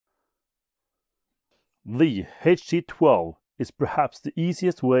The HC-12 is perhaps the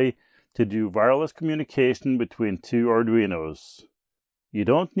easiest way to do wireless communication between two Arduinos. You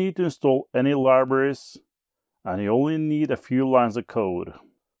don't need to install any libraries, and you only need a few lines of code.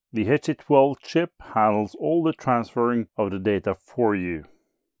 The HC-12 chip handles all the transferring of the data for you.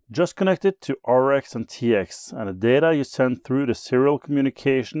 Just connect it to RX and TX, and the data you send through the serial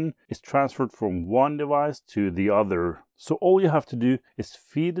communication is transferred from one device to the other. So all you have to do is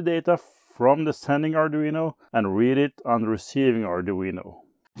feed the data from the sending Arduino and read it on the receiving Arduino.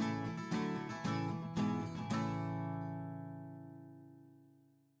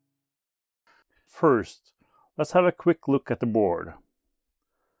 First, let's have a quick look at the board.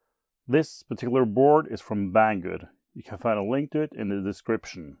 This particular board is from Banggood. You can find a link to it in the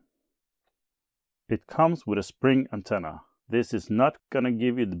description. It comes with a spring antenna. This is not gonna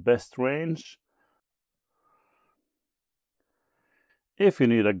give you the best range. If you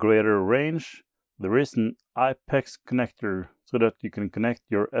need a greater range, there is an IPEX connector so that you can connect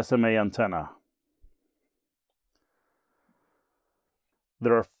your SMA antenna.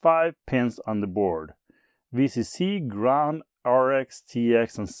 There are 5 pins on the board: VCC, ground, RX,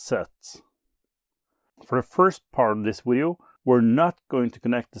 TX, and set. For the first part of this video, we're not going to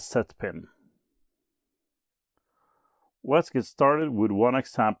connect the set pin. Let's get started with one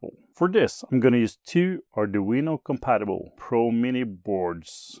example. For this, I'm going to use 2 Arduino compatible Pro Mini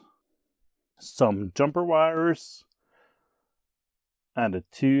boards, some jumper wires, and the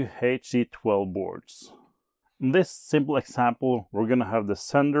 2 HC-12 boards. In this simple example, we're going to have the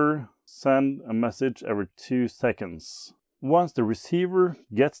sender send a message every 2 seconds. Once the receiver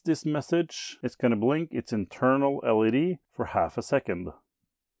gets this message, it's going to blink its internal LED for half a second.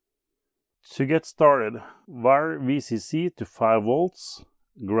 To get started, wire VCC to 5 volts,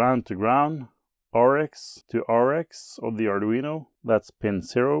 ground to ground, RX to RX of the Arduino, that's pin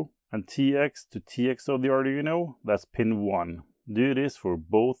 0, and TX to TX of the Arduino, that's pin 1. Do this for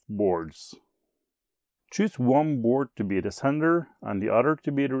both boards. Choose one board to be the sender and the other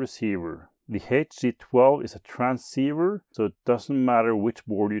to be the receiver. The HC-12 is a transceiver, so it doesn't matter which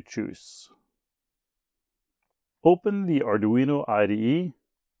board you choose. Open the Arduino IDE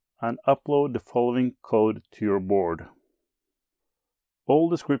and upload the following code to your board. All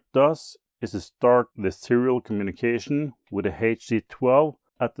the script does is to start the serial communication with the HC-12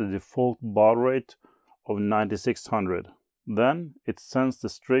 at the default baud rate of 9600. Then it sends the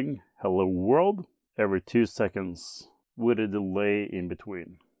string "Hello World" every 2 seconds with a delay in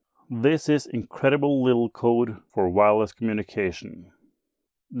between. This is incredible little code for wireless communication.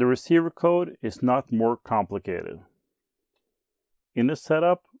 The receiver code is not more complicated. In the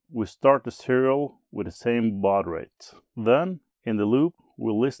setup, we start the serial with the same baud rate. Then, in the loop,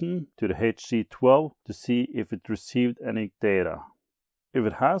 we'll listen to the HC-12 to see if it received any data. If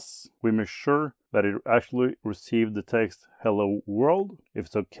it has, we make sure that it actually received the text "Hello World." If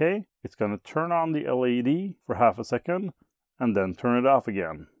it's okay, it's going to turn on the LED for half a second and then turn it off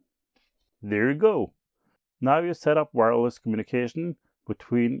again. There you go. Now you set up wireless communication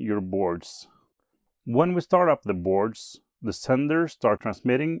between your boards. When we start up the boards, the senders start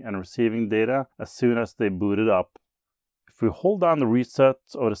transmitting and receiving data as soon as they boot it up. If we hold down the reset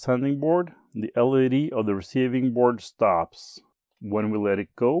of the sending board, the LED of the receiving board stops. When we let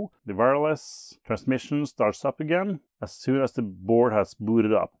it go, the wireless transmission starts up again as soon as the board has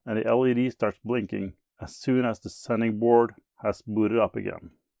booted up, and the LED starts blinking as soon as the sending board has booted up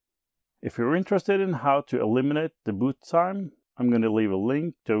again. If you're interested in how to eliminate the boot time, I'm going to leave a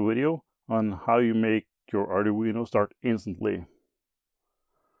link to a video on how you make your Arduino start instantly.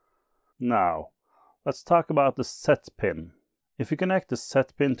 Now, let's talk about the set pin. If you connect the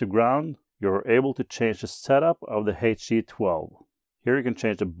set pin to ground, you're able to change the setup of the HC-12. Here you can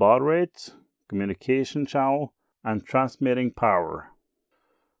change the baud rate, communication channel, and transmitting power.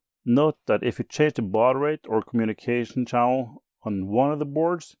 Note that if you change the baud rate or communication channel on one of the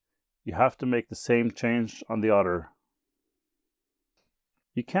boards, you have to make the same change on the other.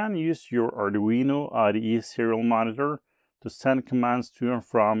 You can use your Arduino IDE serial monitor to send commands to and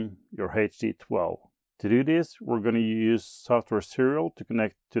from your HC-12. To do this, we're going to use software serial to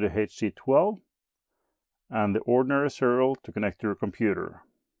connect to the HC-12 and the ordinary serial to connect to your computer.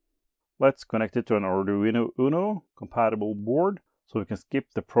 Let's connect it to an Arduino Uno compatible board so we can skip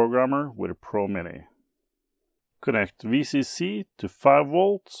the programmer with a Pro Mini. Connect VCC to 5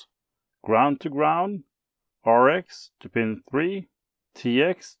 volts, ground to ground, RX to pin 3,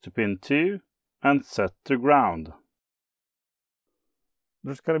 TX to pin 2, and set to ground.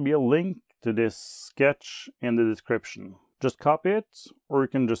 There's going to be a link to this sketch in the description. Just copy it, or you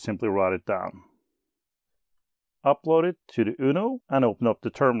can just simply write it down. Upload it to the Uno and open up the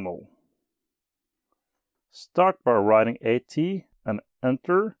terminal. Start by writing AT and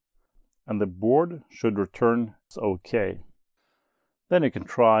enter, and the board should return OK. Then you can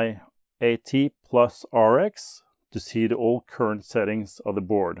try AT plus RX to see the all current settings of the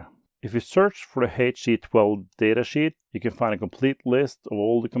board. If you search for the HC-12 datasheet, you can find a complete list of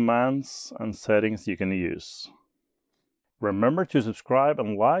all the commands and settings you can use. Remember to subscribe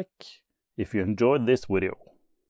and like if you enjoyed this video.